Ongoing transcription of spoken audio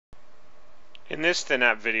In this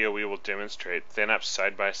ThinApp video, we will demonstrate ThinApp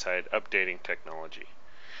Side-by-Side Updating technology.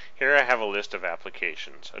 Here I have a list of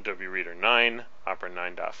applications: Adobe Reader 9, Opera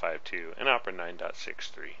 9.52, and Opera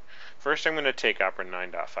 9.63. First, I'm going to take Opera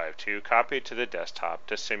 9.52, copy it to the desktop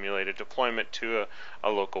to simulate a deployment to a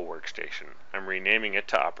local workstation. I'm renaming it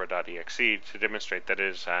to Opera.exe to demonstrate that it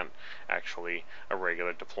is actually a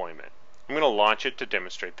regular deployment. I'm going to launch it to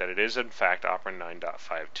demonstrate that it is in fact Opera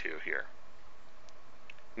 9.52 here.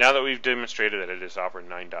 Now that we've demonstrated that it is Opera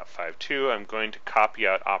 9.52, I'm going to copy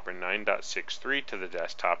out Opera 9.63 to the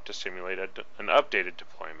desktop to simulate an updated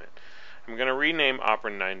deployment. I'm going to rename Opera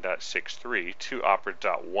 9.63 to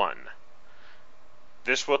Opera.1.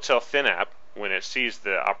 This will tell ThinApp, when it sees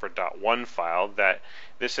the Opera.1 file, that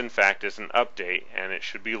this in fact is an update and it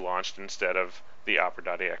should be launched instead of the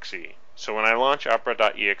Opera.exe. So when I launch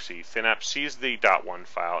Opera.exe, ThinApp sees the .1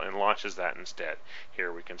 file and launches that instead.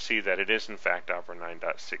 Here we can see that it is in fact Opera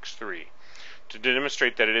 9.63. To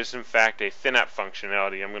demonstrate that it is in fact a ThinApp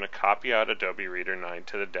functionality, I'm going to copy out Adobe Reader 9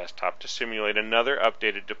 to the desktop to simulate another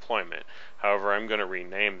updated deployment. However, I'm going to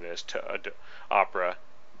rename this to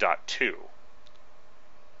Opera.2.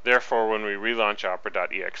 Therefore, when we relaunch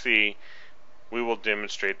Opera.exe, we will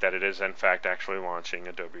demonstrate that it is in fact actually launching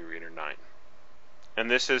Adobe Reader 9. And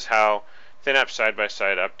this is how ThinApp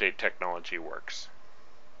Side-by-Side Update technology works.